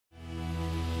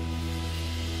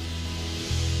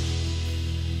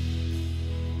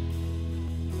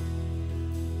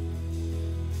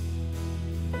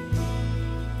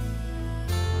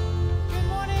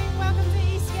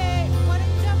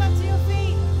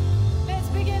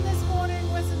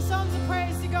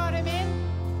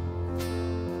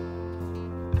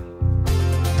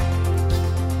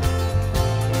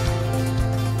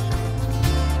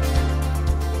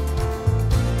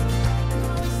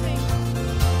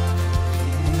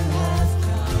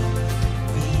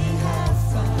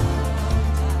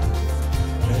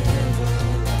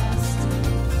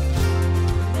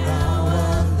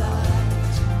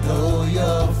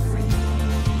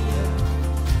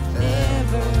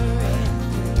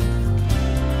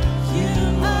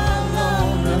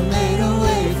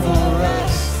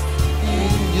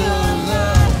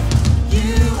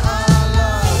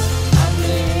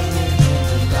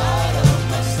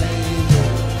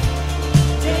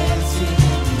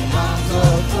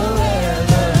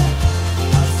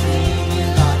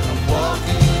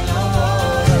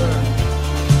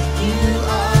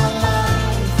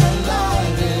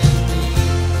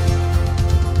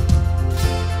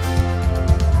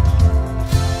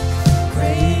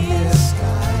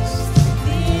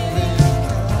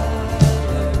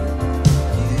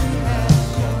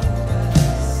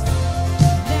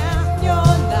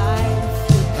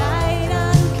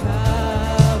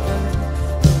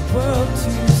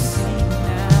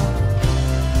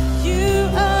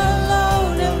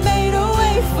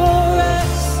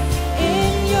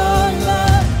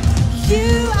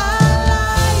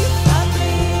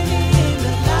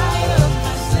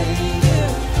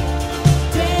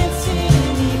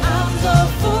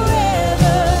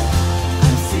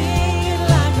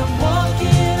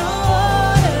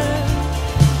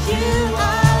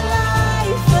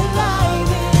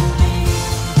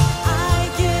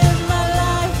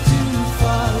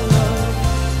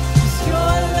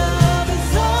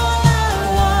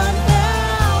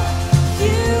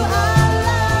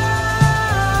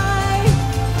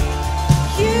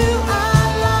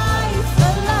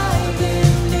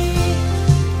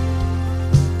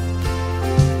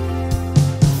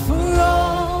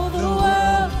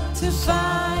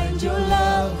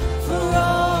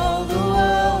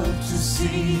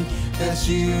that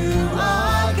you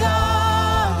are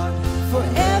God,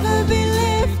 forever be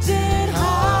lifted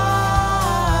high.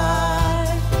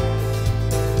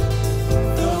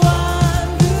 The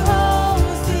one who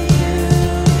holds the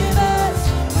universe,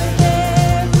 with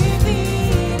every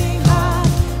beating heart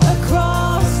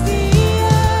across the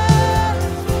earth.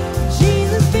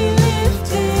 Jesus be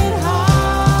lifted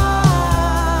high.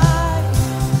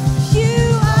 You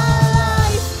are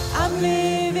life, I'm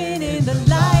living in the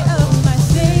light of my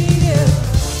Savior,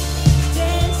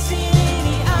 dancing in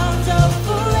the arms of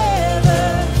forever,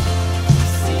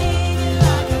 singing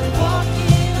like I'm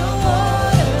walking on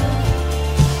water.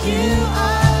 You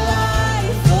are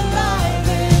life, alive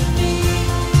in me.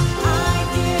 I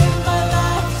give my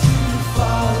life to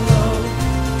follow,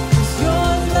 'cause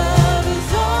your love is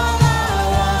all I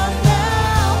want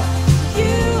now.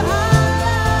 You are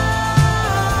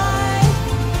life,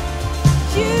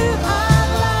 you are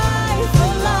life,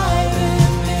 alive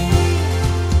in me.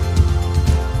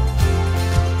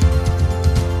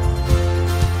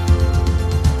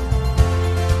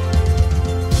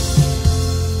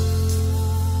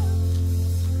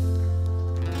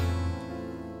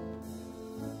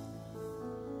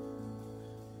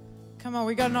 Come on,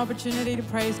 we got an opportunity to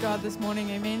praise God this morning,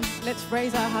 amen. Let's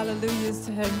raise our hallelujahs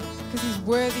to Him, because He's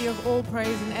worthy of all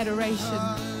praise and adoration.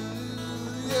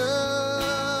 Hallelujah.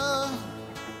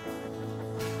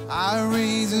 I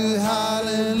raise a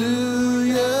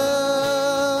hallelujah.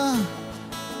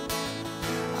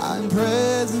 I'm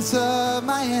presence of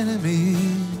my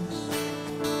enemies.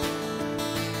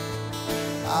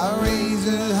 I raise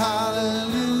a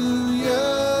hallelujah,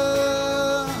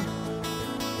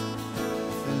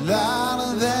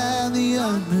 louder than the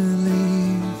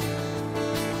unbelief.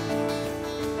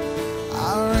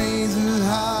 I raise a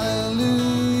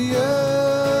hallelujah.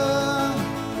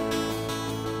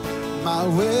 My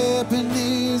weapon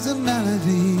is a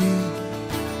melody.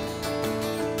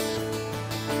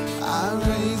 I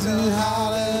raise a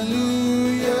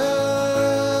hallelujah.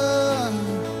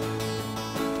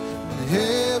 When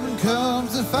heaven comes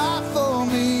to fight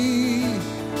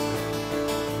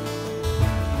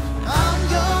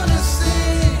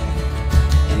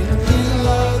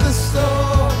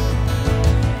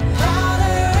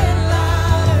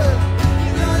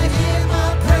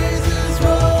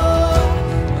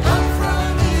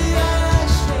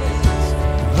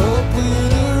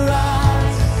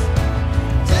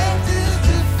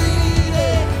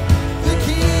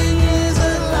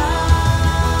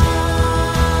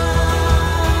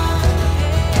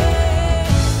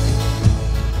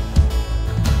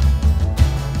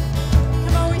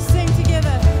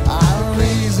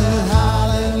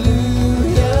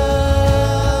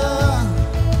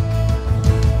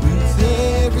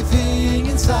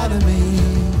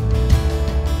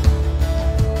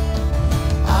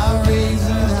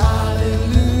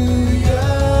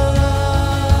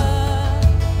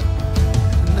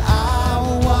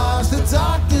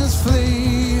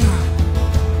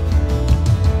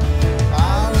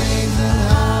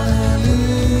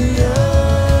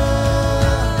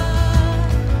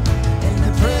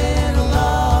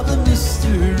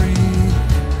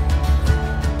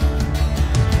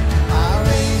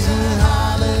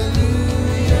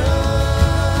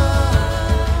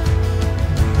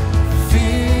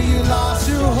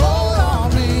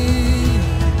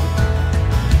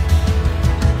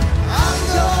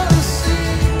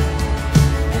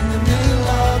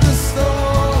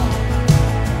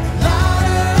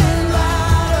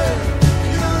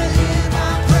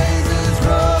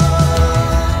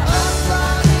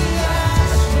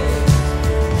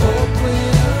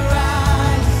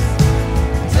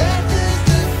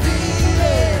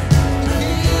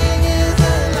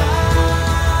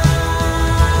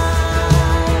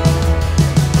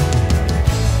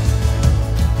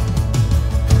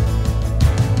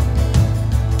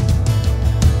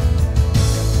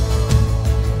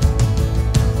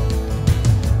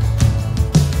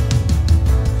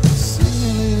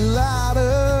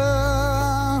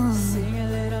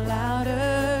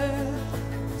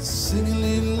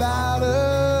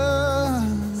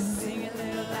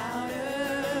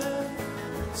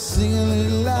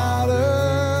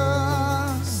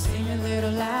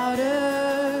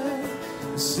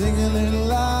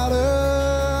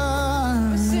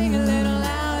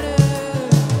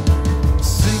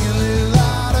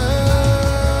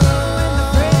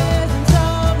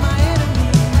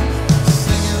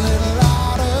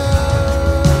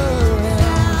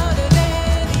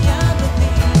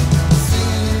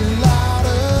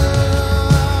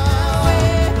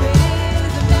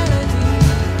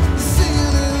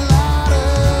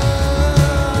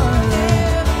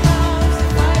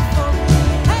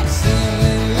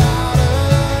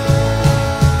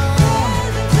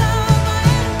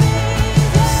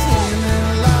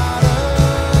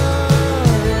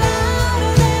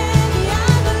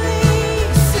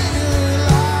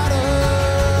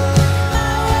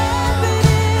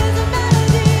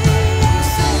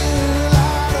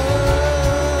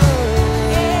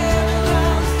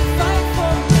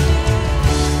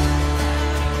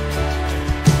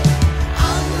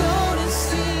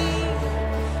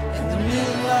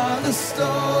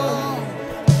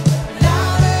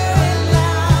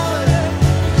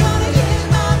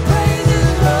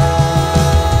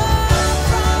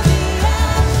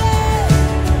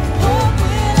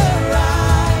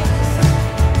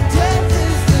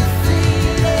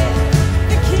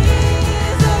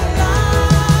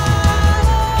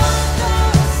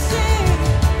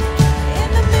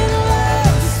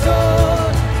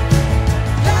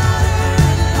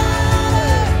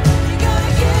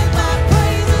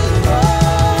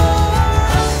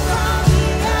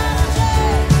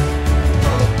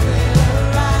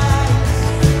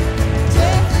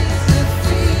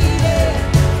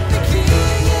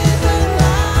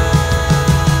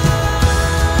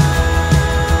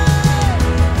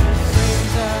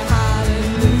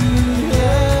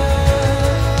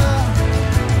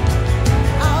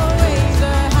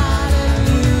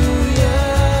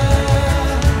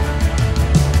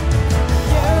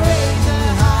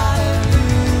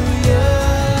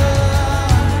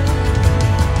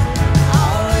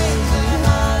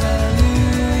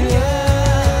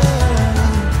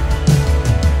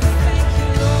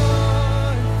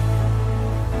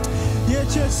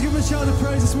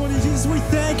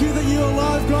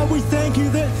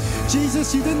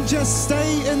Jesus, you didn't just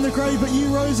stay in the grave, but you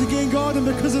rose again, God, and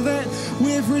because of that, we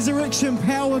have resurrection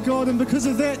power, God, and because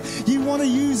of that, you want to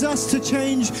use us to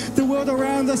change the world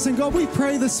around us. And God, we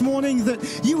pray this morning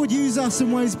that you would use us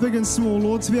in ways big and small,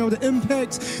 Lord, to be able to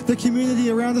impact the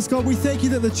community around us. God, we thank you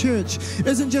that the church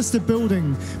isn't just a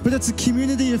building, but it's a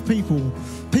community of people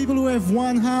who have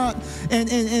one heart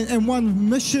and one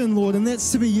mission, Lord, and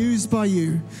that's to be used by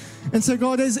you. And so,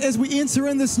 God, as we enter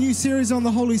in this new series on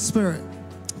the Holy Spirit,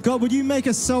 God, would you make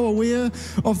us so aware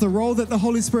of the role that the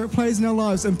Holy Spirit plays in our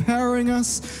lives, empowering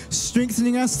us,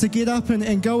 strengthening us to get up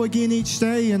and go again each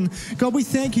day. And God, we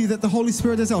thank you that the Holy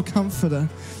Spirit is our comforter.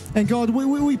 And God,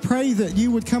 we pray that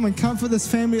you would come and comfort this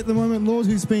family at the moment, Lord,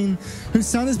 whose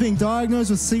son is being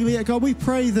diagnosed with celiac. God, we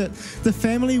pray that the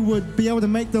family would be able to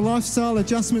make the lifestyle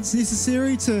adjustments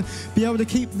necessary to be able to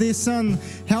keep their son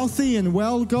healthy and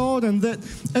well, God, and that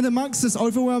in amongst this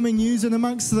overwhelming news and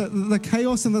amongst the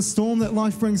chaos and the storm that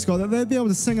life brings, God, that they'd be able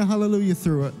to sing a hallelujah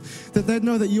through it, that they'd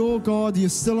know that you're God, you're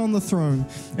still on the throne,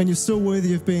 and you're still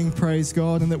worthy of being praised,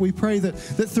 God, and that we pray that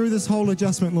through this whole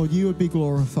adjustment, Lord, you would be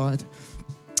glorified.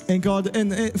 And God,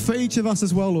 and for each of us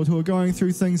as well, Lord, who are going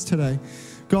through things today,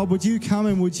 God, would you come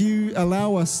and would you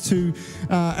allow us to,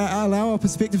 allow our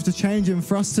perspective to change and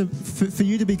for us to, for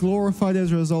you to be glorified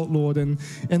as a result, Lord. And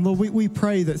Lord, we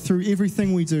pray that through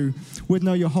everything we do, we'd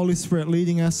know your Holy Spirit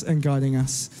leading us and guiding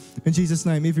us. In Jesus'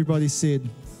 name, everybody said,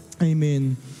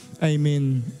 amen.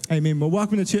 Amen. Amen. Well,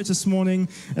 welcome to church this morning,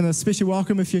 and a special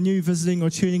welcome if you're new, visiting, or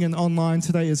tuning in online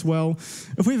today as well.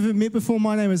 If we've ever met before,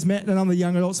 my name is Matt, and I'm the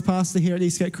young adults pastor here at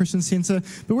Eastgate Christian Centre.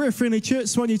 But we're a friendly church,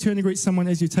 so why don't you turn and greet someone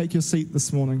as you take your seat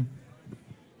this morning.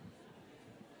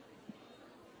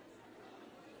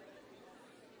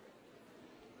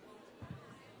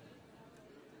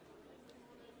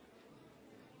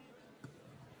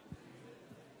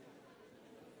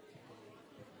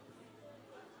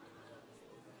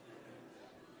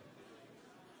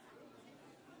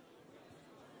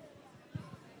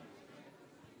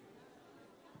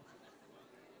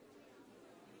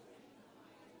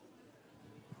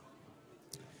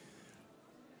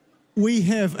 We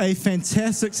have a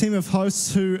fantastic team of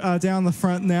hosts who are down the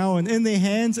front now, and in their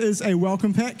hands is a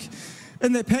welcome pack.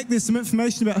 In that pack, there's some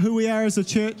information about who we are as a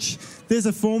church. There's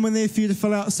a form in there for you to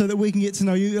fill out so that we can get to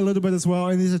know you a little bit as well.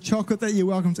 And there's a chocolate that you're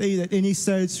welcome to eat at any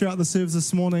stage throughout the service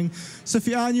this morning. So if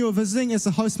you are new or visiting, as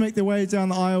the hosts make their way down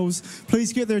the aisles,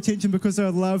 please get their attention because they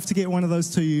would love to get one of those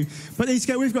to you. But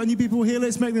Eastgate, we've got new people here.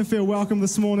 Let's make them feel welcome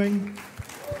this morning.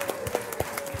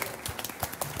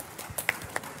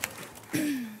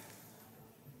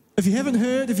 If you haven't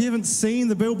heard, if you haven't seen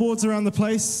the billboards around the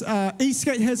place,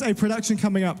 Eastgate has a production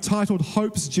coming up titled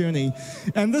Hope's Journey.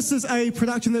 And this is a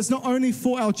production that's not only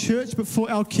for our church, but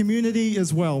for our community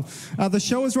as well. The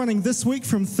show is running this week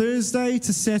from Thursday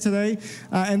to Saturday,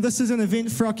 and this is an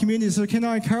event for our community. So can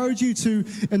I encourage you to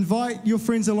invite your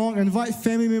friends along, invite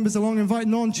family members along, invite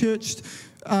non-churched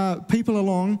people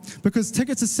along, because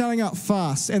tickets are selling out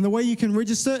fast, and the way you can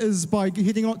register is by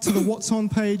heading on to the What's On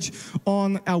page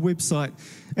on our website.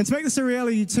 And to make this a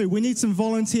reality too, we need some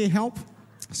volunteer help.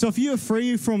 So if you are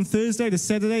free from Thursday to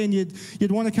Saturday and you'd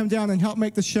want to come down and help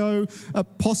make the show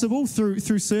possible through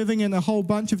serving in a whole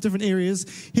bunch of different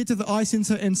areas, head to the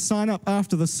iCentre and sign up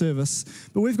after the service.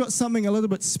 But we've got something a little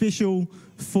bit special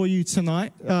for you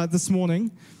tonight, this morning,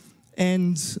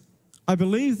 and I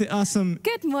believe there are some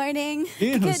Good morning.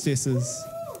 air hostesses.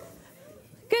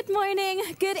 Good morning,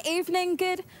 good evening,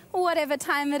 good whatever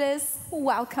time it is.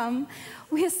 Welcome.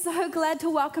 We're so glad to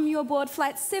welcome you aboard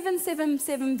Flight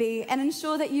 777B and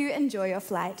ensure that you enjoy your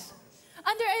flight.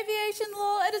 Under aviation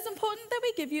law, it is important that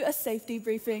we give you a safety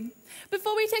briefing.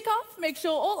 Before we take off, make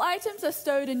sure all items are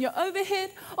stowed in your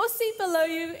overhead or seat below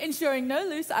you, ensuring no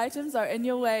loose items are in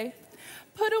your way.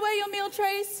 Put away your meal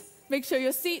trays, make sure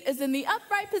your seat is in the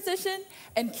upright position,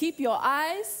 and keep your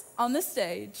eyes on the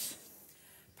stage.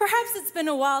 Perhaps it's been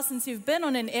a while since you've been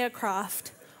on an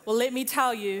aircraft. Well, let me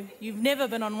tell you, you've never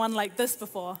been on one like this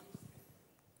before.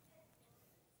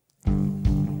 I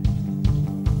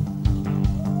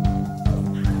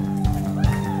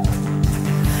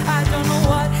don't know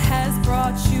what has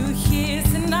brought you here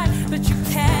tonight, but you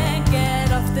can't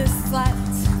get off this flight.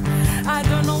 I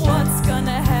don't know what's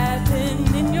gonna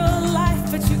happen in your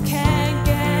life, but you can't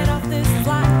get off this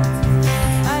flight.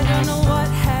 I don't know what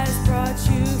has brought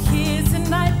you here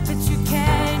tonight, but you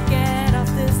can't get off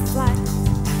this flight.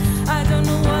 I don't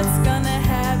know what's gonna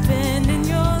happen in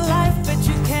your life, but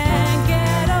you can't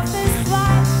get off this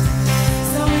flight.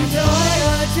 So enjoy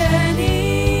your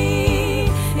journey,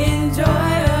 enjoy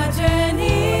your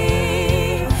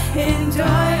journey,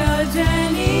 enjoy your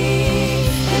journey.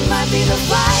 It might be the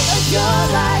flight of your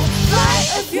life,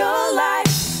 flight of your life.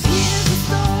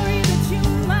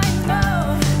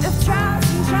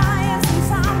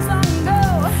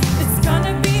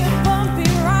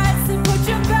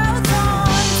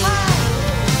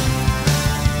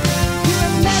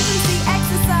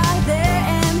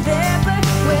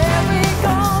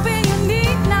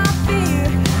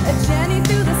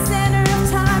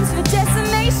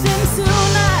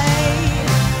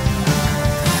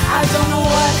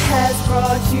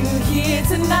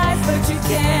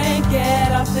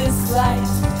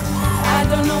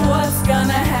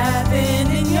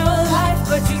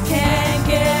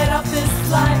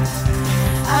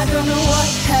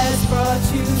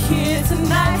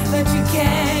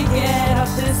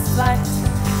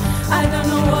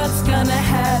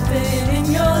 happen in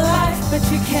your life, but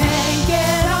you can't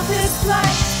get off this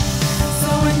flight. So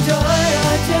enjoy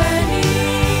your journey.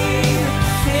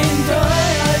 Enjoy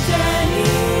your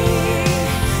journey.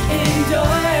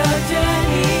 Enjoy your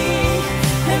journey.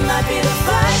 It might be the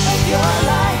fight of your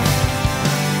life.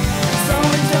 So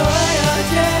enjoy your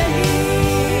journey.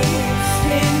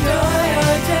 Enjoy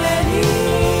your journey.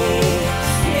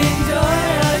 Enjoy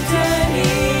your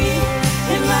journey.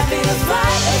 It might be the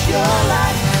fight of your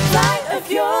life. Fight of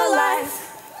your life.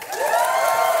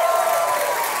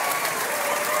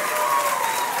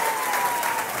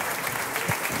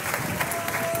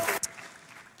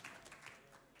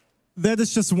 That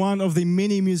is just one of the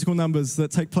many musical numbers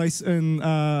that take place in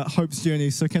Hope's Journey.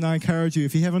 So can I encourage you,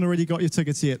 if you haven't already got your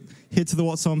tickets yet, head to the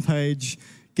What's On page,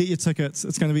 get your tickets.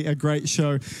 It's going to be a great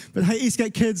show. But hey,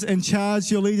 Eastgate kids, in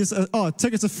charge, your leaders,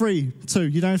 tickets are free too.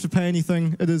 You don't have to pay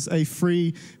anything. It is a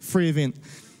free event.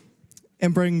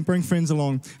 And bring friends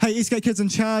along. Hey, Eastgate kids in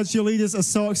charge, your leaders are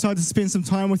so excited to spend some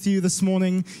time with you this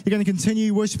morning. You're going to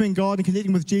continue worshiping God and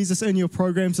connecting with Jesus in your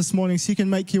programs this morning, so you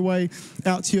can make your way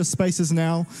out to your spaces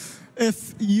now.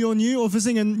 If you're new or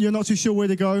visiting and you're not too sure where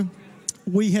to go,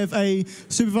 we have a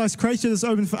supervised creche that's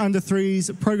open for under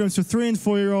 3s, programs for 3 and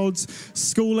 4-year-olds,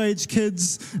 school-age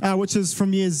kids, which is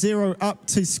from year 0 up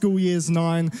to school years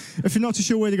 9. If you're not too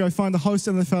sure where to go, find the host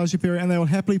in the fellowship area, and they will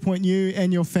happily point you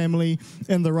and your family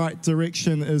in the right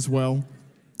direction as well.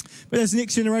 But as the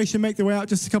next generation make their way out,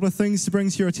 just a couple of things to bring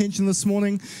to your attention this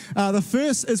morning. The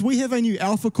first is we have a new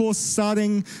Alpha course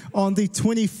starting on the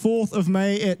 24th of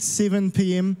May at 7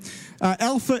 p.m.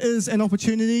 Alpha is an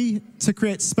opportunity to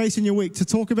create space in your week to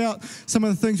talk about some of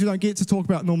the things we don't get to talk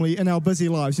about normally in our busy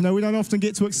lives. You know, we don't often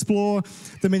get to explore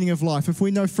the meaning of life. If we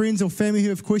know friends or family who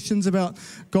have questions about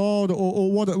God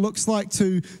or what it looks like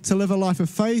to live a life of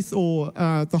faith or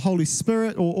the Holy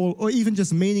Spirit or even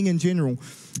just meaning in general,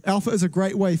 Alpha is a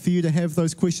great way for you to have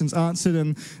those questions answered,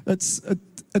 and it's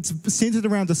centered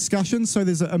around discussion. So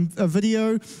there's a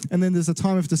video, and then there's a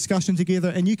time of discussion together,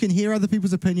 and you can hear other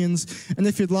people's opinions, and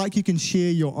if you'd like, you can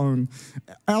share your own.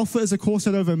 Alpha is a course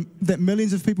that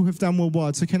millions of people have done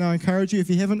worldwide. So can I encourage you, if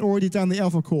you haven't already done the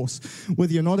Alpha course,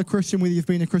 whether you're not a Christian, whether you've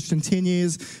been a Christian 10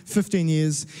 years, 15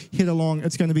 years, head along.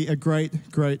 It's going to be a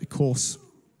great course.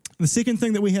 The second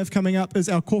thing that we have coming up is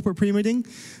our corporate prayer meeting.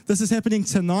 This is happening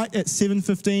tonight at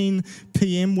 7:15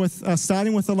 p.m.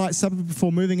 Starting with the light supper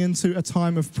before moving into a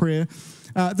time of prayer.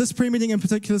 This prayer meeting in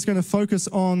particular is going to focus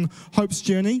on Hope's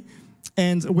Journey,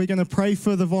 and we're going to pray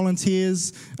for the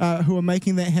volunteers who are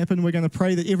making that happen. We're going to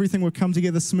pray that everything will come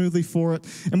together smoothly for it,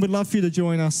 and we'd love for you to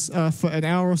join us for an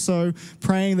hour or so,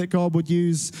 praying that God would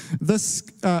use this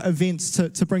event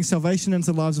to bring salvation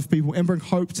into the lives of people and bring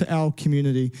hope to our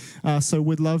community. So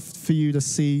we'd love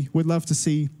to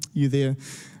see you there.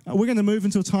 We're going to move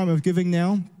into a time of giving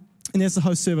now. And as the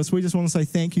host service, we just want to say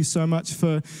thank you so much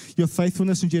for your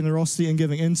faithfulness and generosity in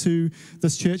giving into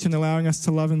this church and allowing us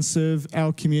to love and serve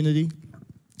our community.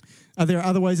 There are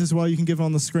other ways as well. You can give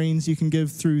on the screens. You can give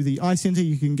through the iCenter.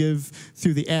 You can give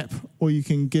through the app, or you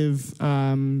can give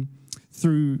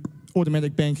through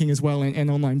automatic banking as well and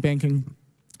online banking.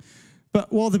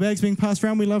 But while the bag's being passed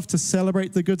around, we love to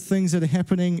celebrate the good things that are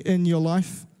happening in your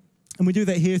life. And we do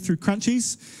that here through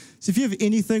Crunchies. So if you have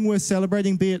anything worth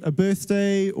celebrating, be it a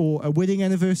birthday or a wedding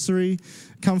anniversary,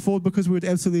 come forward, because we would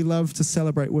absolutely love to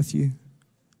celebrate with you.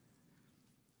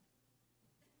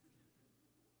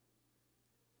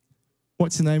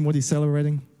 What's your name? What are you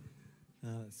celebrating?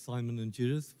 Simon and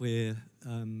Judith. We're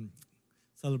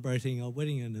celebrating our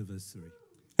wedding anniversary.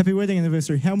 Happy wedding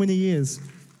anniversary. How many years?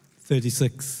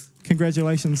 36.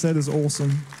 Congratulations. That is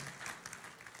awesome.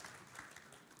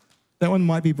 That one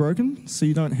might be broken, so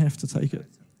you don't have to take it.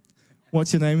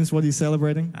 What's your names? What are you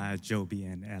celebrating? Joby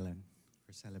and Ellen.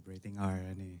 We're celebrating our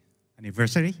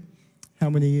anniversary. How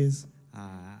many years?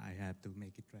 I have to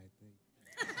make it right.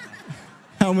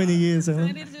 How many years,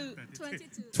 Ellen?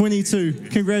 22. 22.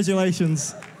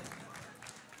 Congratulations.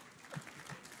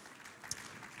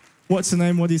 What's the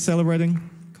name? What are you celebrating?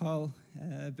 Kyle,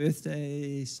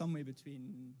 birthday somewhere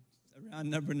between a round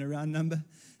number and a round number.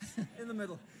 In the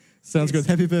middle. Sounds good.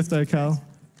 Happy birthday, Carl.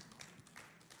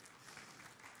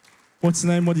 What's the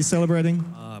name? What are you celebrating?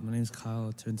 My name's Kyle.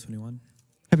 I turned 21.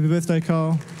 Happy birthday,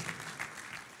 Carl.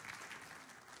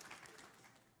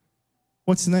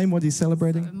 What's the name? What are you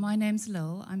celebrating? So my name's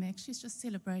Lil. I'm actually just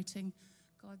celebrating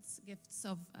God's gifts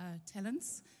of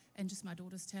talents and just my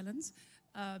daughter's talents.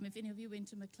 If any of you went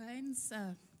to McLean's,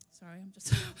 sorry, I'm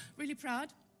just really proud,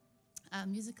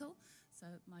 musical. So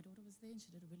my daughter was there and she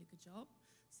did a really good job.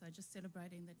 So just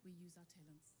celebrating that we use our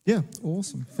talents. Yeah,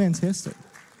 awesome. Fantastic.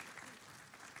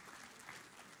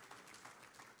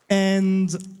 And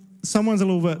someone's a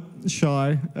little bit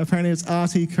shy. Apparently it's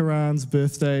Artie Karan's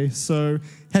birthday. So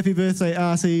happy birthday,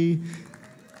 Artie.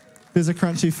 There's a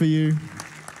crunchie for you.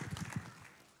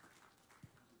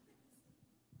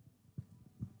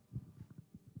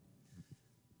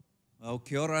 Well,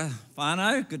 kia ora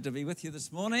whānau. Good to be with you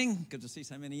this morning. Good to see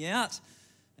so many out.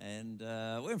 And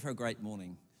we're in for a great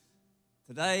morning.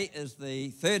 Today is the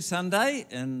third Sunday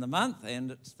in the month,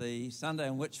 and it's the Sunday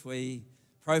in which we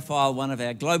profile one of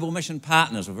our global mission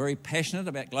partners. We're very passionate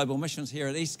about global missions here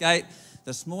at Eastgate.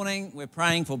 This morning we're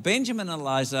praying for Benjamin and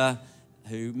Eliza,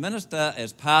 who minister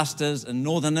as pastors in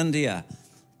northern India,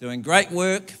 doing great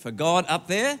work for God up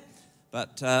there,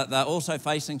 but they're also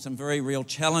facing some very real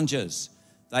challenges.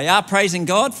 They are praising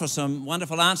God for some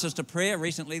wonderful answers to prayer.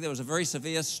 Recently there was a very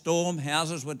severe storm,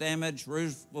 houses were damaged,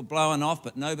 roofs were blown off,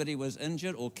 but nobody was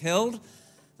injured or killed.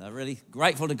 They're really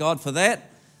grateful to God for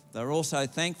that. They're also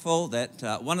thankful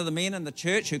that one of the men in the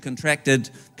church who contracted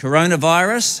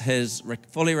coronavirus has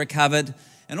fully recovered,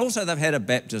 and also they've had a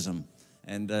baptism.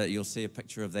 And you'll see a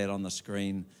picture of that on the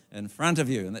screen in front of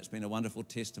you, and that's been a wonderful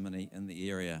testimony in the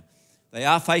area. They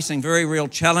are facing very real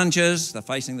challenges. They're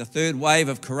facing the third wave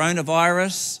of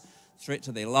coronavirus, threat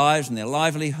to their lives and their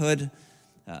livelihood.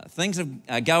 Things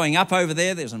are going up over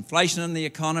there. There's inflation in the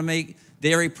economy.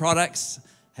 Dairy products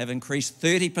have increased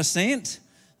 30%.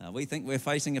 We think we're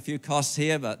facing a few costs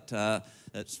here, but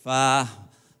it's far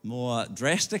more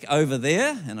drastic over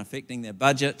there and affecting their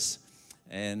budgets.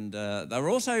 And they're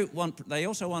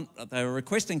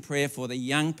requesting prayer for the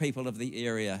young people of the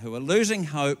area who are losing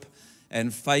hope and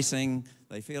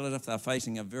they feel as if they're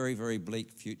facing a very, very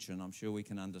bleak future, and I'm sure we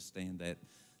can understand that.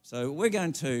 So we're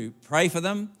going to pray for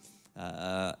them,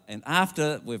 and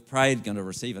after we've prayed, going to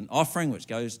receive an offering which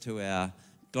goes to our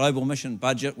global mission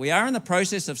budget. We are in the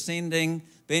process of sending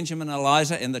Benjamin and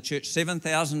Eliza and the church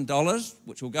 $7,000,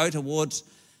 which will go towards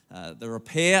the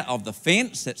repair of the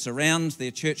fence that surrounds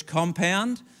their church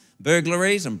compound.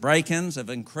 Burglaries and break-ins have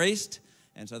increased,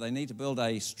 and so they need to build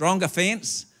a stronger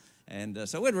fence. And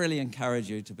so we'd really encourage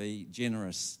you to be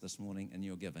generous this morning in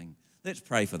your giving. Let's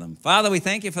pray for them. Father, we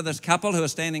thank you for this couple who are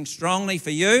standing strongly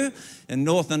for you in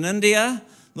northern India.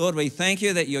 Lord, we thank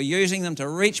you that you're using them to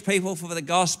reach people for the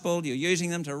gospel. You're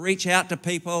using them to reach out to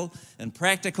people in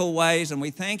practical ways. And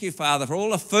we thank you, Father, for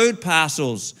all the food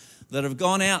parcels that have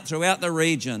gone out throughout the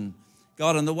region.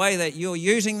 God, in the way that you're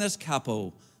using this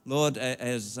couple, Lord,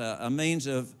 as a means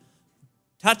of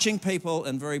touching people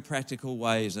in very practical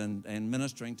ways and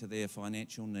ministering to their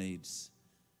financial needs.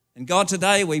 And God,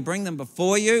 today we bring them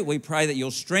before you. We pray that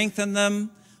you'll strengthen them.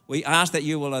 We ask that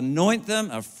you will anoint them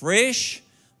afresh,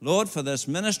 Lord, for this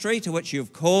ministry to which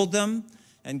you've called them.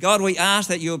 And God, we ask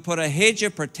that you will put a hedge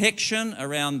of protection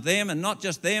around them, and not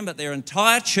just them, but their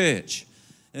entire church.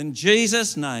 In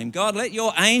Jesus' name, God, let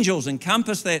your angels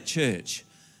encompass that church.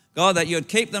 God, that you'd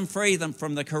keep them free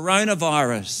from the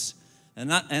coronavirus,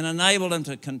 and enable them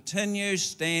to continue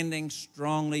standing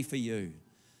strongly for you.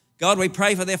 God, we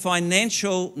pray for their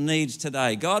financial needs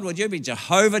today. God, would you be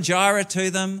Jehovah Jireh to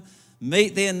them,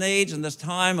 meet their needs in this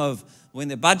time of when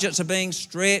their budgets are being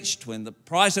stretched, when the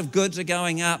price of goods are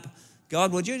going up.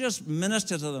 God, would you just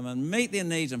minister to them and meet their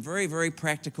needs in very, very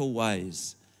practical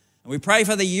ways. And we pray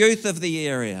for the youth of the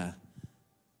area.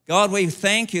 God, we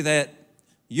thank you that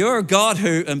you're a God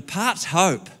who imparts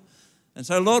hope. And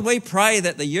so, Lord, we pray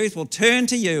that the youth will turn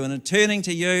to you, and in turning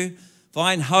to you,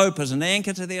 find hope as an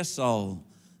anchor to their soul,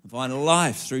 and find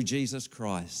life through Jesus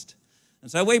Christ.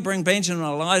 And so we bring Benjamin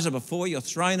and Eliza before your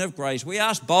throne of grace. We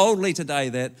ask boldly today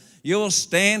that you will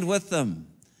stand with them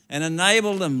and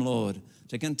enable them, Lord,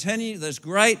 to continue this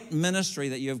great ministry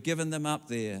that you have given them up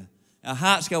there. Our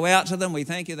hearts go out to them. We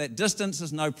thank you that distance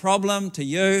is no problem to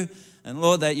you, and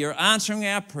Lord, that you're answering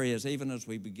our prayers even as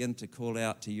we begin to call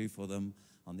out to you for them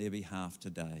on their behalf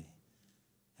today.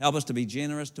 Help us to be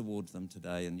generous towards them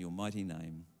today in your mighty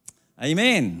name.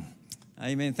 Amen.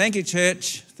 Amen. Thank you,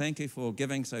 church. Thank you for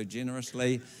giving so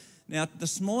generously. Now,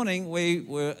 this morning we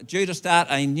were due to start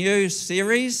a new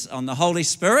series on the Holy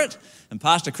Spirit, and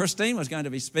Pastor Christine was going to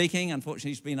be speaking.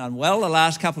 Unfortunately, she's been unwell the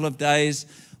last couple of days.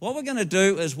 What we're going to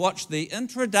do is watch the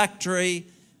introductory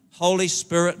Holy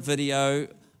Spirit video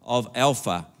of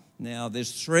Alpha. Now,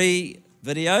 there's 3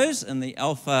 videos in the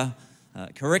Alpha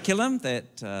curriculum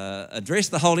that address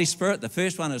the Holy Spirit. The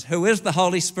first one is, who is the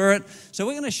Holy Spirit? So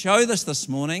we're going to show this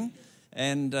morning,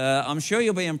 and I'm sure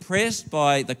you'll be impressed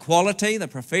by the quality, the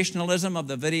professionalism of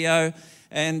the video,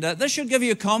 and this should give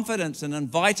you confidence in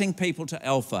inviting people to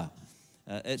Alpha.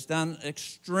 It's done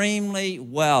extremely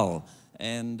well,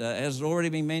 and as has already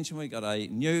been mentioned, we've got a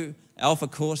new Alpha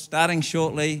course starting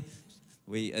shortly.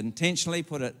 We intentionally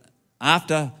put it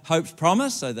after Hope's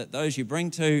Promise so that those you bring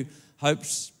to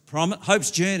Hope's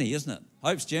Hope's Journey, isn't it?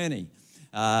 Hope's Journey.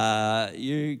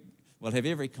 You will have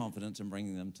every confidence in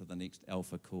bringing them to the next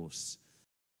Alpha course.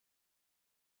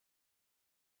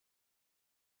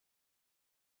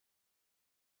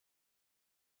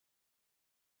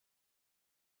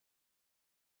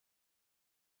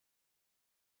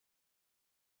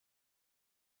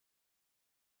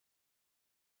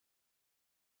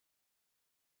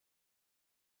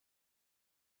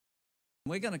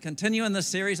 We're going to continue in this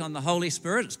series on the Holy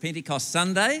Spirit. It's Pentecost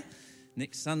Sunday.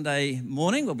 Next Sunday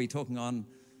morning, we'll be talking on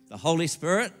the Holy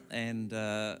Spirit and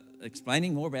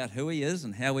explaining more about who He is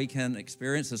and how we can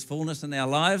experience His fullness in our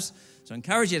lives. So I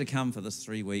encourage you to come for this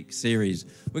 3-week series.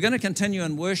 We're going to continue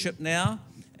in worship now.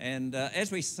 And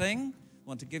as we sing, I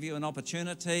want to give you an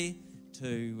opportunity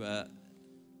to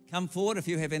come forward if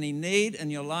you have any need in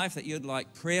your life that you'd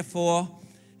like prayer for.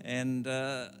 And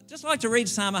just like to read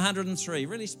Psalm 103.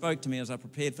 Really spoke to me as I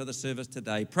prepared for the service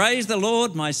today. Praise the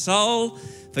Lord, my soul.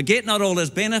 Forget not all His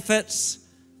benefits.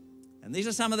 And these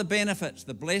are some of the benefits,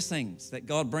 the blessings that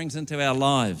God brings into our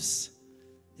lives.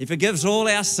 He forgives all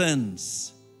our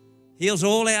sins, heals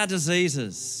all our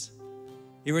diseases.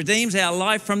 He redeems our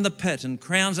life from the pit and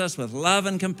crowns us with love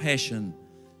and compassion.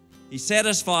 He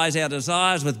satisfies our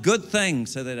desires with good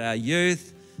things so that our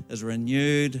youth is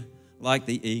renewed like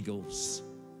the eagles.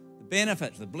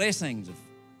 Benefits, the blessings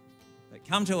that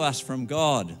come to us from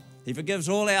God. He forgives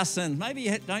all our sins. Maybe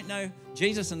you don't know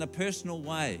Jesus in a personal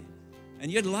way,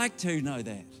 and you'd like to know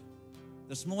that.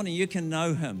 This morning you can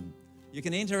know Him. You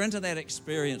can enter into that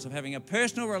experience of having a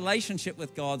personal relationship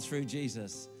with God through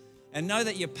Jesus and know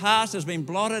that your past has been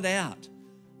blotted out.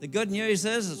 The good news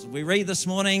is, as we read this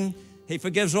morning, He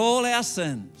forgives all our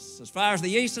sins. As far as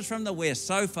the east is from the west,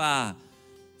 so far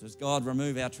does God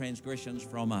remove our transgressions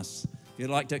from us. If you'd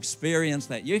like to experience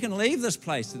that, you can leave this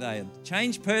place today a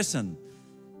changed person,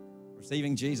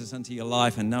 receiving Jesus into your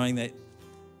life and knowing that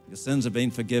your sins have been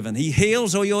forgiven. He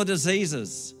heals all your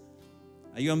diseases.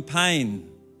 Are you in pain?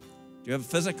 Do you have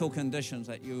physical conditions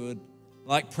that you would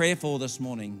like prayer for this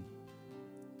morning?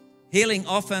 Healing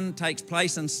often takes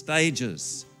place in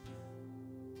stages.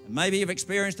 And maybe you've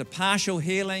experienced a partial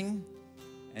healing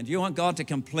and you want God to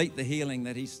complete the healing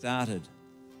that He started.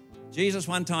 Jesus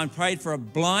one time prayed for a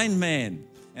blind man,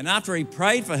 and after He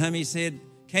prayed for him, He said,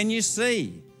 "Can you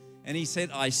see?" And he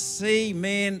said, "I see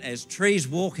men as trees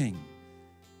walking."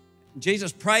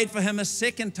 Jesus prayed for him a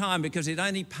second time because he'd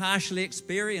only partially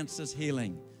experienced this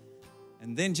healing.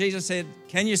 And then Jesus said,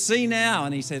 "Can you see now?"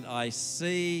 And he said, "I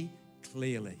see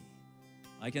clearly.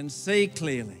 I can see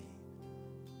clearly."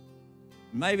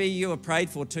 Maybe you were prayed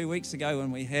for 2 weeks ago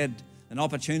when we had an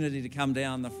opportunity to come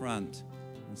down the front.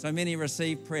 And so many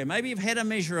receive prayer. Maybe you've had a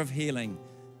measure of healing.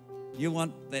 You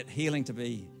want that healing to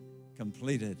be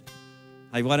completed.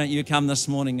 Hey, why don't you come this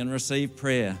morning and receive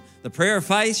prayer? The prayer of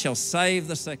faith shall save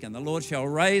the sick, and the Lord shall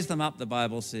raise them up, the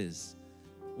Bible says.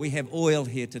 We have oil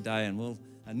here today, and we'll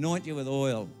anoint you with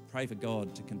oil. Pray for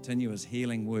God to continue His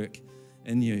healing work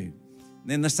in you. And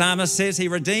then the psalmist says He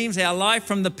redeems our life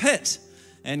from the pit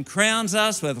and crowns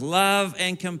us with love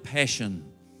and compassion.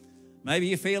 Maybe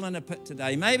you feel in a pit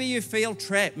today. Maybe you feel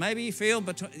trapped. Maybe you feel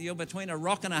you're between a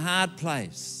rock and a hard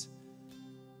place.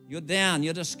 You're down.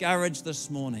 You're discouraged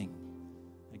this morning.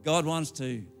 God wants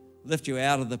to lift you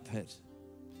out of the pit.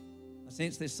 I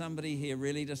sense there's somebody here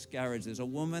really discouraged. There's a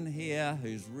woman here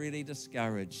who's really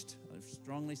discouraged. I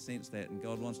strongly sense that, and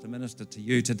God wants to minister to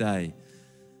you today.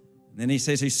 And then He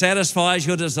says, "Who satisfies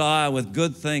your desire with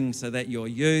good things so that your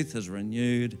youth is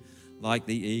renewed like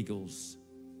the eagles."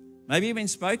 Maybe you've been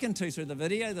spoken to through the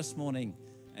video this morning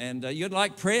and you'd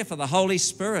like prayer for the Holy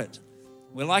Spirit.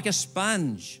 We're like a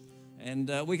sponge and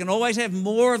we can always have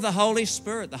more of the Holy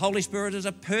Spirit. The Holy Spirit is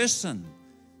a person.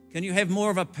 Can you have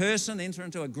more of a person, enter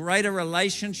into a greater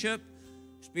relationship,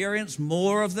 experience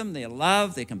more of them, their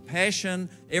love, their compassion,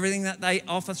 everything that they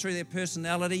offer through their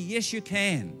personality? Yes, you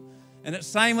can. And it's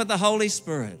the same with the Holy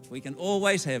Spirit. We can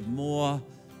always have more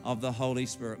of the Holy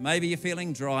Spirit. Maybe you're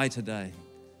feeling dry today.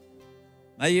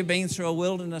 Maybe you've been through a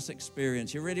wilderness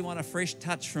experience. You really want a fresh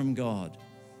touch from God.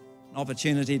 An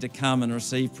opportunity to come and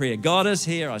receive prayer. God is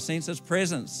here. I sense His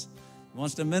presence. He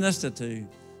wants to minister to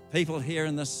people here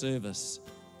in this service.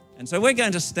 And so we're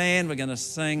going to stand, we're going to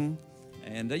sing.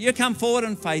 And you come forward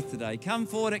in faith today. Come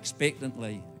forward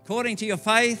expectantly. According to your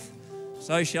faith,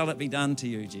 so shall it be done to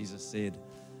you, Jesus said.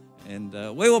 And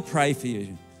we will pray for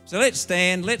you. So let's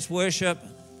stand, let's worship.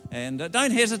 And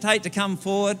don't hesitate to come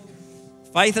forward.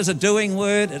 Faith is a doing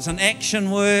word. It's an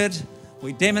action word.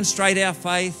 We demonstrate our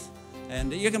faith.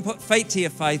 And you can put feet to your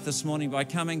faith this morning by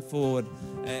coming forward.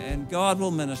 And God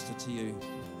will minister to you.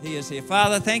 He is here.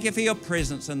 Father, thank you for your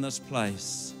presence in this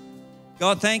place.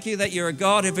 God, thank you that you're a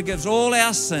God who forgives all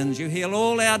our sins. You heal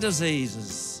all our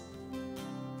diseases.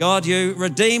 God, you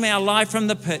redeem our life from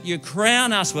the pit. You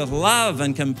crown us with love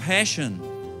and compassion.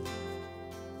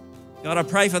 God, I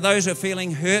pray for those who are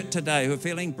feeling hurt today, who are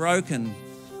feeling broken.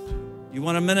 You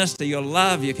want to minister your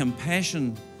love, your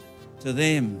compassion to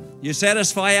them. You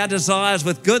satisfy our desires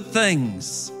with good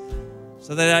things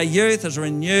so that our youth is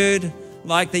renewed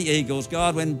like the eagles.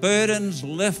 God, when burdens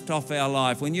lift off our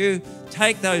life, when you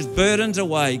take those burdens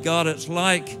away, God, it's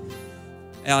like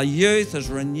our youth is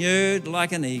renewed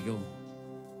like an eagle.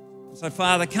 So,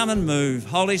 Father, come and move.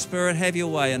 Holy Spirit, have your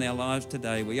way in our lives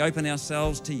today. We open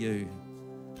ourselves to you.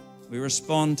 We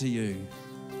respond to you.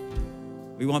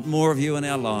 We want more of you in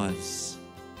our lives.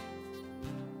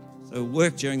 So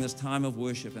work during this time of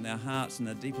worship in our hearts in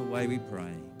a deeper way, we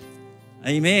pray.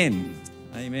 Amen.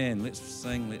 Amen. Let's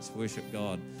sing, let's worship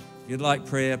God. If you'd like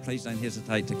prayer, please don't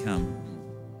hesitate to come.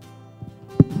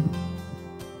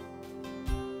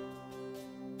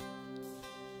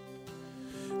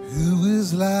 Who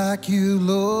is like you,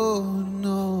 Lord, in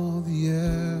all the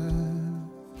earth?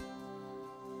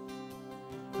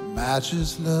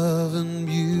 Matches love and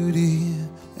beauty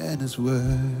and His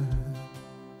word.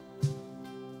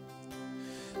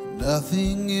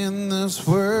 Nothing in this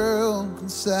world can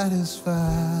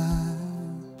satisfy.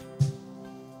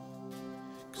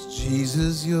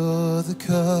 Jesus, you're the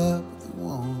cup that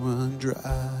won't run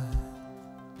dry.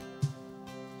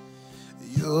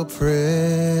 Your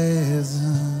presence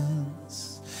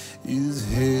is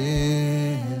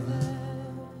heaven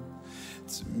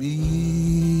to me.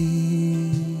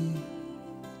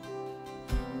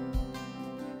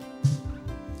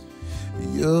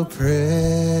 Your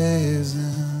presence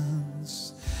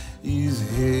is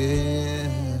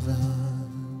heaven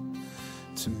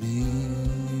to me.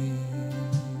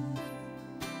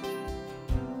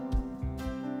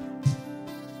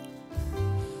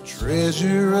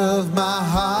 Treasure of my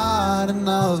heart and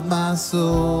of my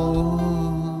soul.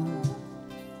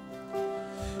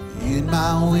 In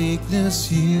my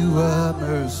weakness you are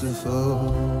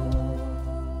merciful.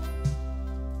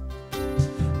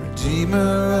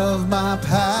 Redeemer of my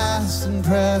past and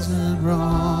present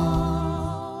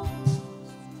wrong.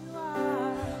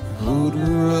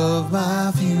 Holder of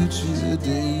my future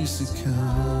days to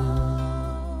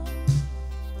come.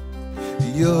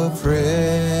 Your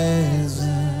presence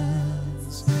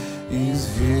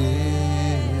is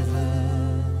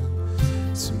heaven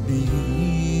to me.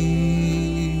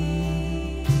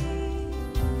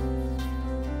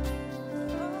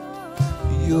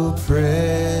 Your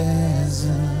presence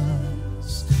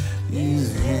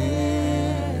is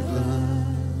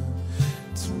heaven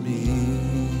to me.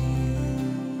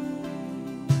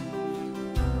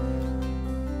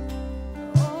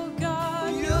 Oh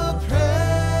God, your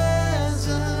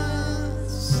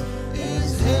presence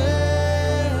is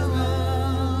heaven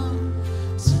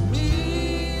to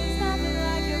me. nothing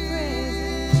like your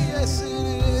presence. Yes, it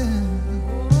is.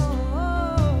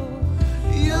 Oh,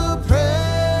 Your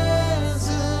presence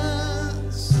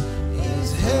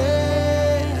is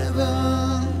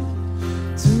heaven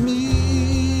to me.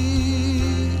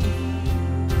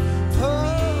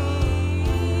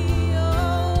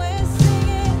 Oh, we're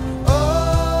singing.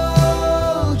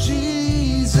 oh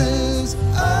Jesus,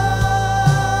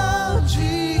 oh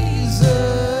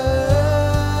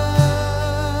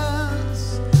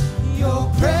Jesus, your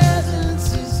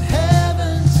presence is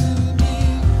heaven to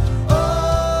me.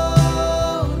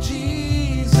 Oh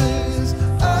Jesus,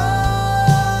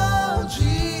 oh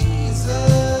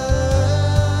Jesus,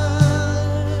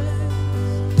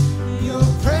 your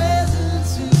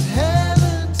presence is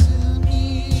heaven to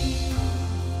me.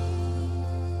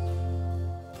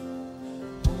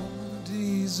 All the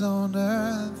days on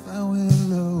earth I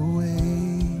will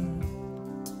await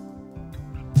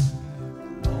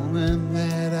the moment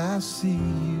that I see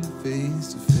you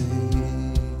face to face.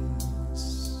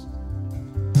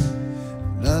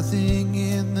 Nothing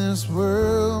in this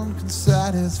world can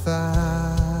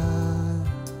satisfy.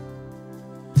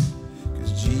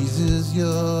 'Cause Jesus,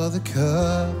 you're the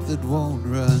cup that won't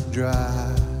run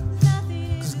dry.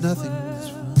 'Cause nothing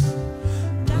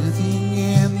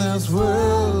in this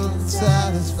world can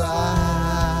satisfy.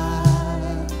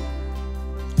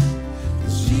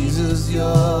 'Cause Jesus,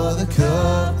 you're the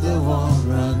cup that won't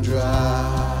run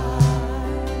dry.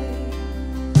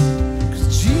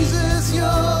 'Cause Jesus,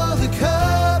 you're the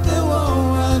cup that won't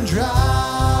run dry.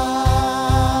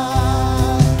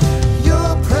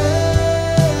 Your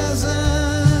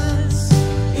presence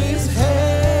is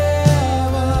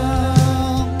heaven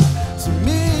to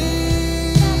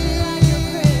me.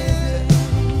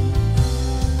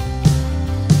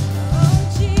 Oh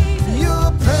Jesus,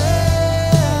 Your presence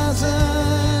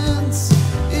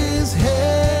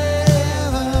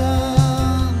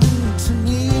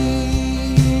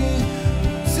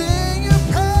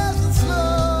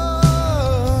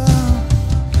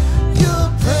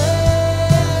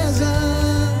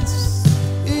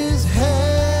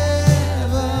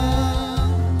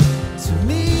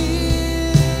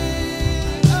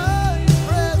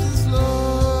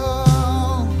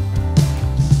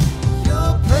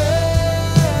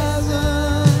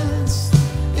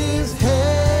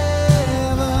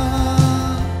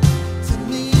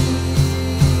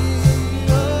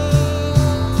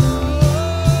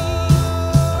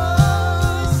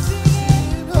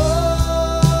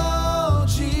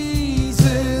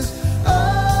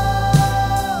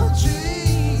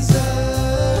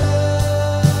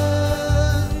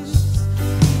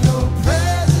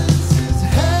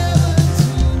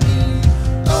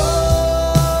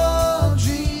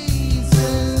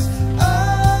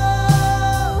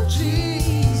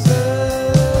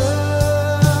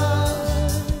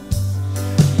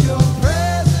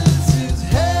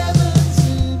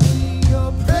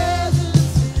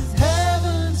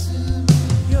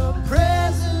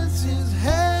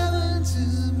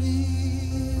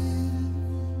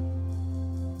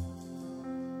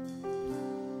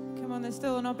on, there's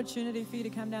still an opportunity for you to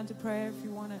come down to prayer if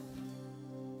you want it.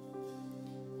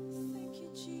 Thank you,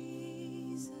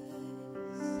 Jesus.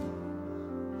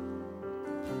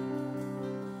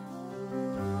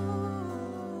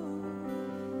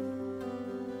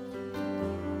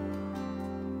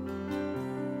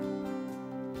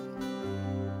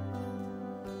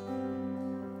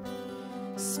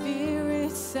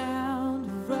 Spirit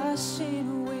sound,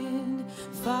 rushing wind,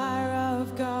 fire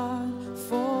of God,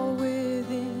 fall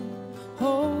within.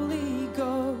 Holy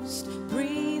Ghost,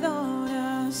 breathe on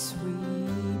us, we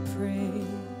pray.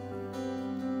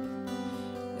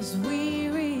 As we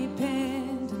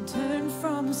repent and turn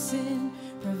from sin,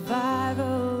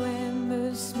 revival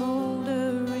embers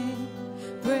smoldering,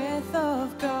 breath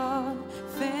of God,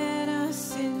 fan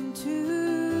us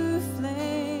into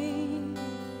flame.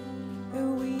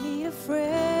 And we need a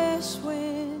fresh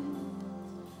wind,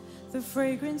 the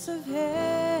fragrance of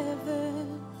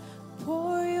heaven.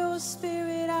 Pour your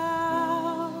spirit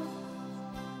out,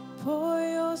 pour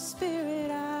your spirit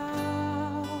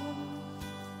out.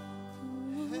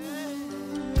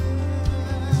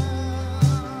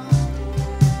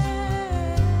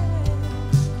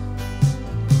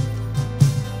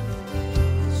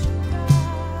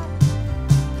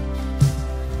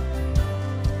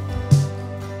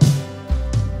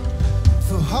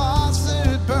 For hearts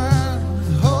that burn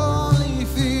with holy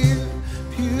fear,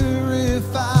 pure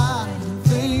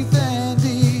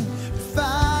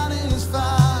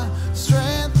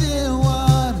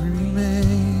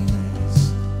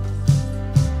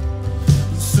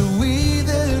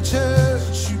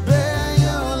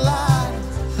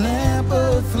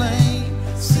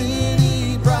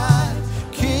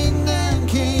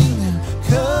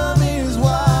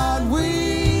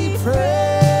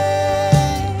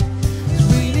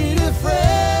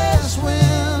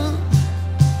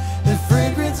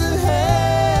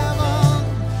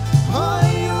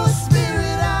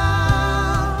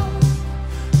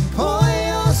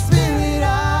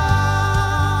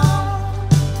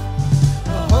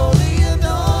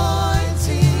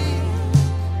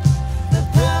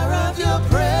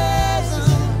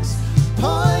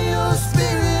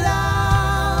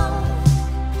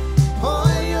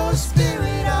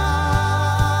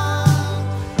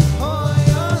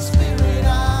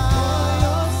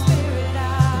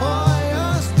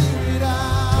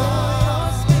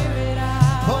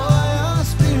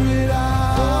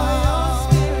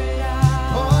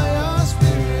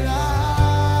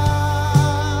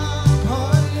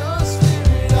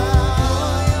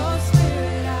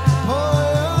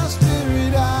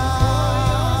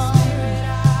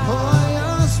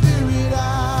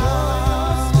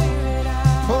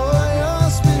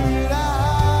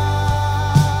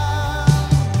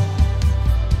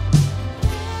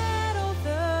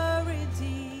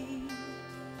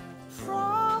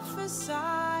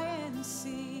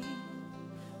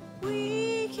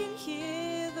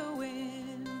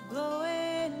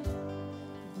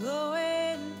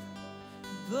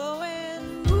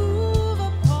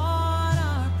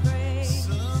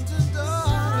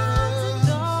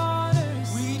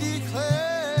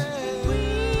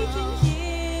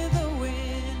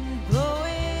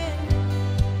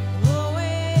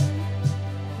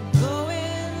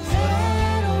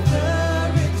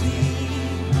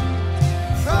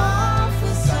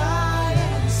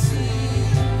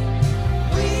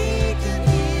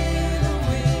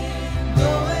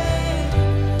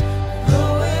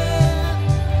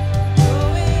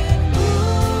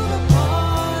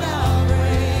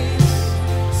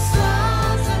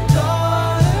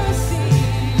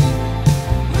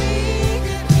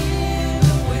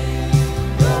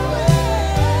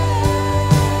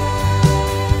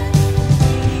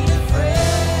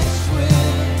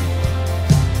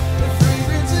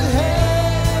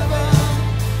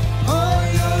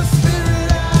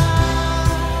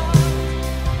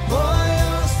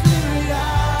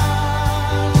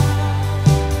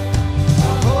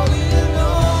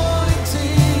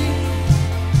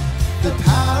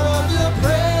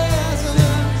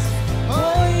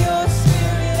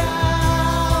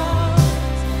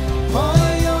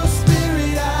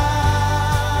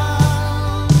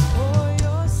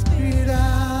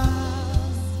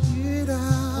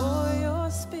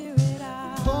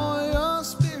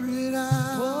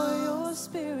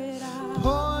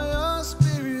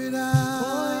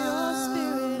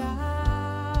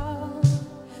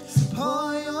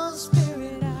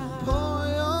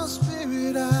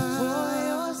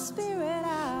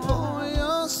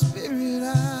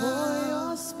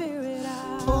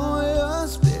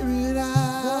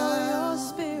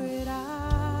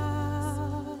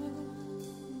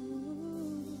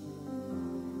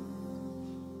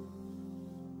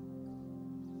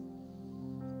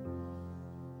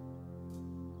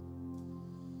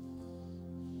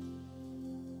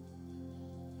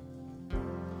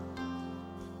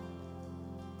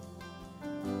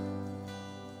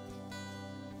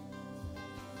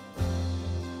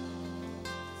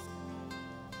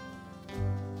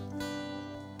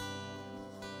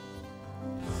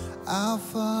Our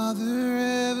Father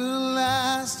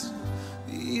everlasting,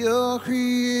 your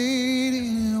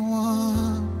creating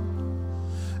one,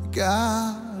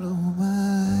 God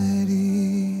Almighty.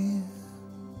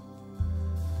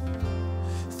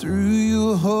 Through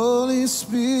your Holy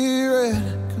Spirit,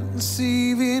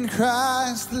 conceiving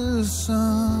Christ the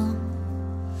Son,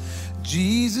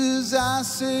 Jesus our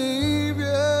Savior.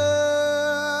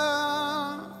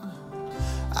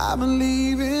 I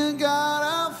believe in God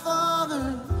our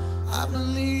Father, I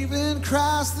believe in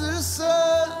Christ the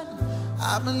Son,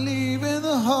 I believe in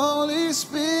the Holy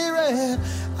Spirit,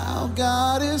 our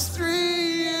God is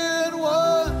three in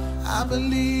one. I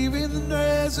believe in the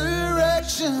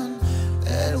resurrection,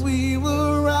 that we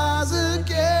will rise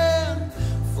again,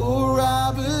 for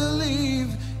I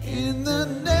believe in the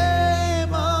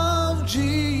name of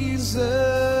Jesus.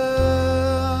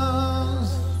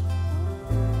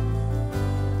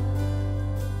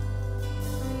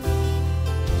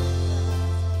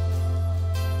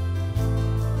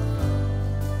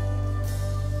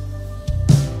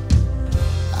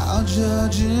 Our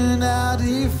judge and our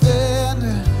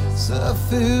defender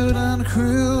suffered and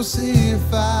crucified.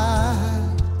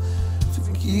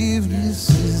 Forgiveness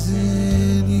is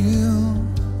in you.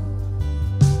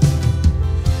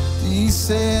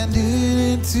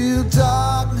 Descended into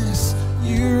darkness,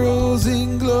 you rose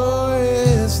in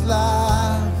glorious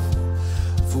life,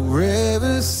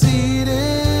 forever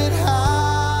seated high.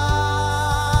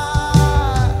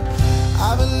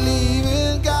 I believe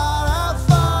in God our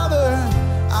Father,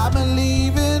 I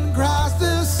believe in Christ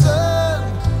the Son,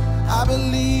 I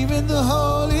believe in the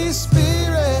Holy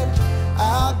Spirit,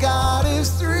 our God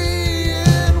is three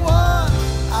in one.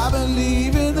 I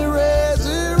believe in the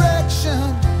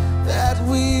resurrection, that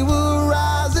we will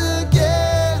rise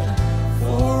again,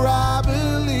 for I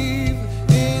believe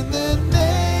in the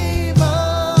name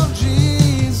of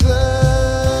Jesus.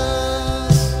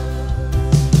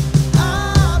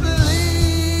 I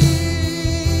believe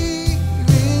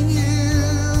in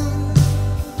you.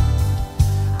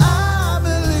 I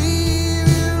believe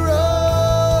you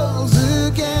rose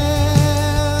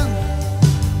again.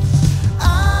 I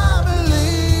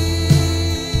believe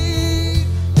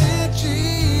that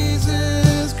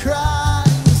Jesus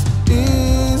Christ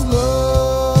is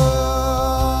Lord.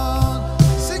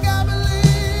 Sing, I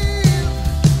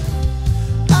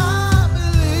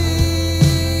believe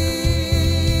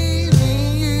in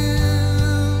you.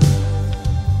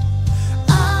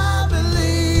 I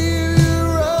believe you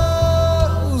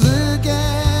rose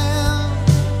again.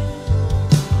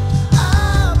 I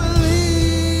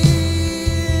believe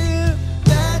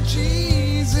that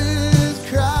Jesus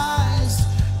Christ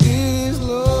is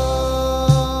Lord.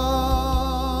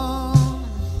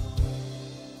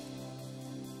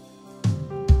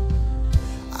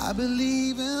 I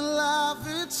believe in life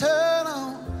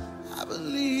eternal. I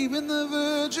believe in the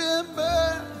virgin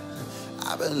birth.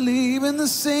 I believe in the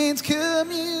saints'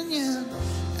 communion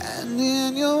and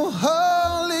in your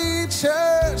holy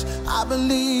church. I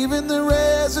believe in the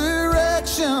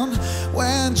resurrection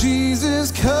when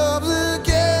Jesus comes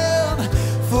again,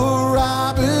 for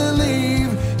I believe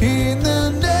in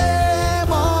the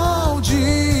name of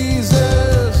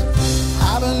Jesus.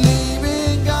 I believe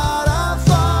in God our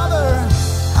Father,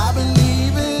 I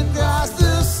believe in Christ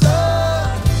the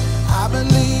Son, I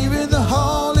believe in the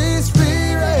Holy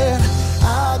Spirit,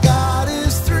 our God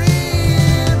is three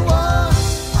in one.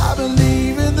 I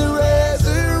believe in the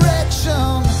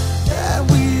resurrection, that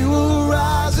we will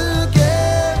rise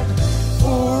again,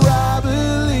 for I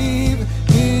believe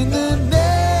in the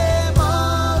name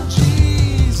of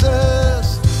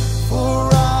Jesus, for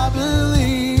I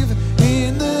believe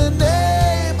in the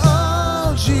name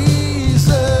of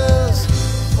Jesus,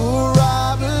 for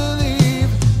I believe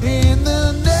in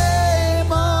the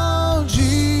name of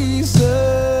Jesus.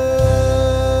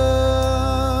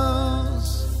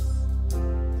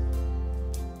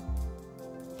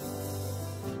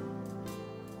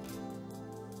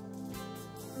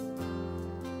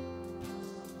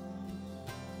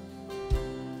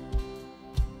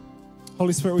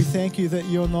 Holy Spirit, we thank you that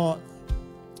you're not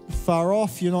far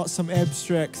off, you're not some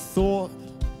abstract thought,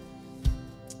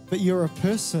 but you're a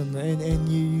person, and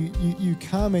you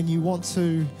come and you want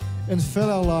to infill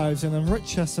our lives and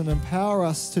enrich us and empower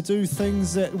us to do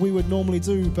things that we would normally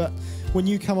do. But when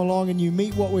you come along and you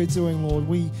meet what we're doing, Lord,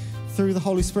 through the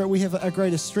Holy Spirit, we have a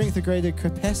greater strength, a greater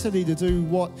capacity to do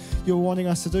what you're wanting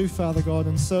us to do, Father God.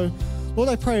 And so, Lord,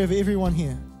 I pray over everyone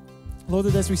here, Lord,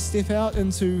 that as we step out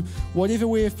into whatever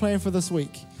we have planned for this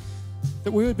week,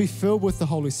 that we would be filled with the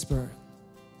Holy Spirit.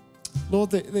 Lord,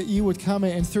 that you would come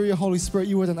and through your Holy Spirit,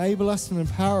 you would enable us and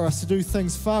empower us to do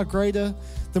things far greater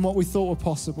than what we thought were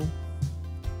possible.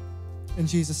 In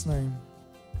Jesus' name,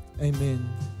 amen.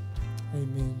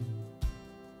 Amen.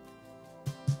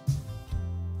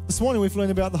 This morning we've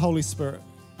learned about the Holy Spirit.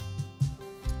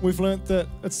 We've learned that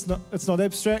it's not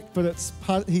abstract, but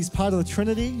He's part of the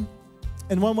Trinity.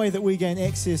 And one way that we gain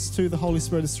access to the Holy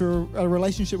Spirit is through a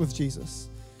relationship with Jesus.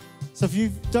 So if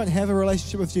you don't have a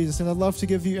relationship with Jesus, then I'd love to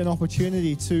give you an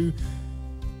opportunity to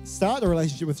start a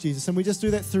relationship with Jesus. And we just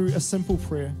do that through a simple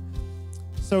prayer.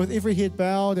 So with every head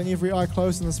bowed and every eye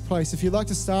closed in this place, if you'd like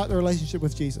to start a relationship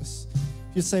with Jesus,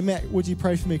 if you'd say, Matt, would you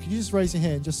pray for me? Could you just raise your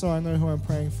hand just so I know who I'm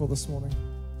praying for this morning?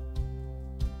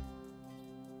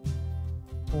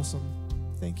 Awesome.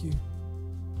 Thank you.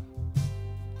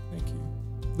 Thank you.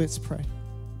 Let's pray.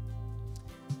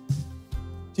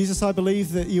 Jesus, I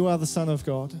believe that you are the Son of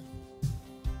God.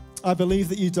 I believe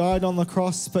that you died on the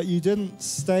cross, but you didn't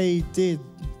stay dead,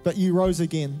 but you rose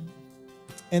again.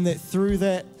 And that through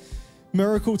that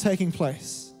miracle taking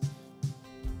place,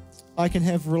 I can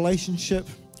have relationship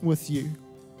with you.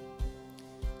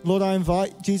 Lord,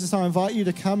 Jesus, I invite you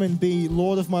to come and be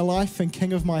Lord of my life and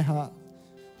King of my heart.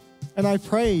 And I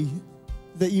pray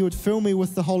that you would fill me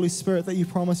with the Holy Spirit that you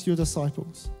promised your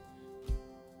disciples.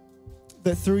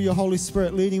 That through your Holy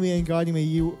Spirit leading me and guiding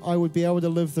me, I would be able to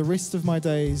live the rest of my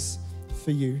days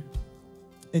for you.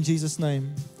 In Jesus'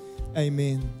 name,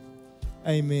 amen.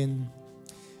 Amen.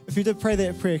 If you did pray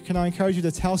that prayer, can I encourage you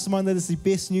to tell someone that is the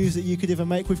best news that you could ever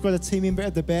make? We've got a team member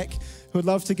at the back who would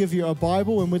love to give you a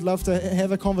Bible and would love to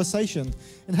have a conversation.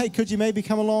 And hey, could you maybe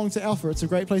come along to Alpha? It's a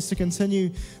great place to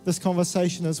continue this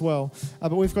conversation as well.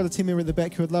 But we've got a team member at the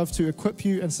back who would love to equip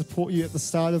you and support you at the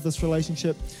start of this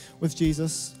relationship with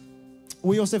Jesus.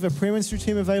 We also have a prayer ministry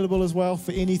team available as well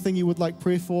for anything you would like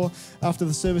prayer for after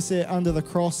the service there under the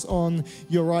cross on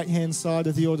your right-hand side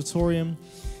of the auditorium.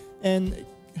 And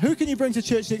who can you bring to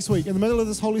church next week? In the middle of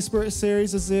this Holy Spirit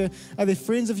series, are there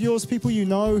friends of yours, people you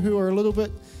know who are a little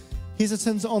bit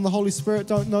hesitant on the Holy Spirit,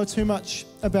 don't know too much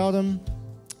about Him?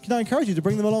 Can I encourage you to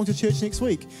bring them along to church next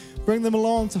week? Bring them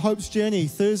along to Hope's Journey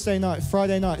Thursday night,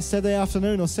 Friday night, Saturday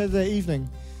afternoon or Saturday evening.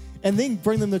 And then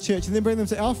bring them to church and then bring them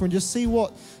to Alpha and just see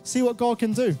what God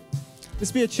can do.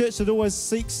 Let's be a church that always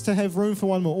seeks to have room for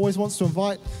one more, always wants to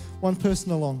invite one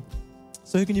person along.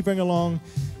 So who can you bring along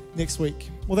next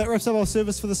week? Well, that wraps up our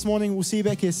service for this morning. We'll see you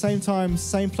back here same time,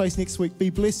 same place next week.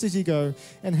 Be blessed as you go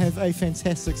and have a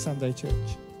fantastic Sunday, church.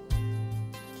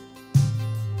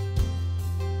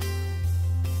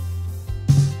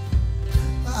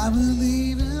 I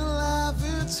believe in life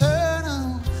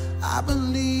eternal. I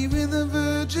believe in the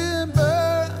virgin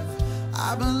birth.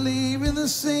 I believe in the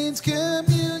saints'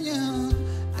 communion.